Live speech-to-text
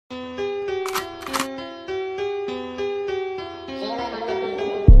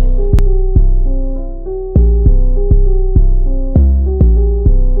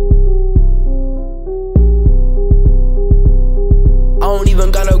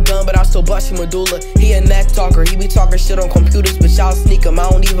gun, but I still bust him medulla. He a neck talker, he be talking shit on computers, bitch, I'll sneak him. I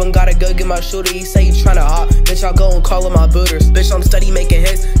don't even gotta go get my shooter. He say he tryna hop, bitch, I'll go and call him my booters. Bitch, I'm steady making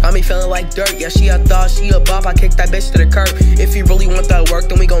hits, got me feeling like dirt. Yeah, she a thought, she a bop, I kick that bitch to the curb. If you really want that work,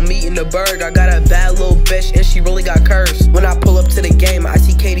 then we gon' meet in the bird. I got a bad little bitch, and she really got curves. When I pull up to the game, I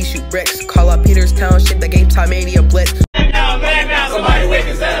see Katie shoot bricks. Call up Peter's Township, that gave Tom 80 a blitz. Now, somebody wake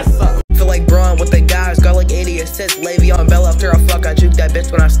his ass up. Feel like Braun with the guys, got like 80 assists. Le'Veon Bell after I fuck, I juke that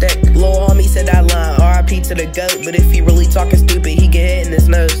bitch when I stick. Lil' homie said that line, RIP to the GOAT. But if he really talking stupid, he get hit in his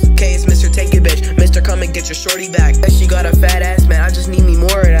nose. Okay, it's Mr. Take It, bitch. Mr. Come and get your shorty back. Bet she got a fat ass, man, I just need me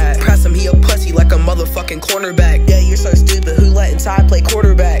more of that. Press him, he a pussy like a motherfucking cornerback. Yeah, you're so stupid, who letting Ty play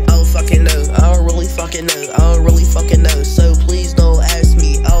quarterback? I don't fucking know, I don't really fucking know, I don't really fucking know. So please don't ask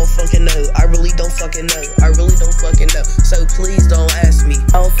me, I don't fucking know, I really don't fucking know, I really don't fucking know. So please don't ask me,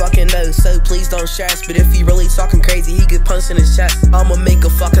 I don't fucking know, so please don't stress. But if he really talking crazy, he get punched in his chest. I'ma make a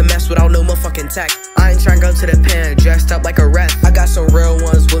fucking mess without no motherfucking tech. I ain't tryna go to the pen, dressed up like a ref. I got some real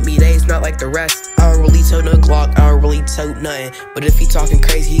ones with me, they's not like the rest. I don't really tote no Glock, I don't really tote nothing. But if he talking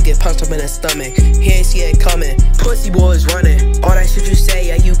crazy, he get punched up in his stomach. He ain't see it coming, pussy boy is running. All that shit you say,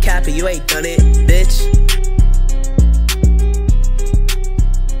 yeah, you capping, you ain't done it, bitch.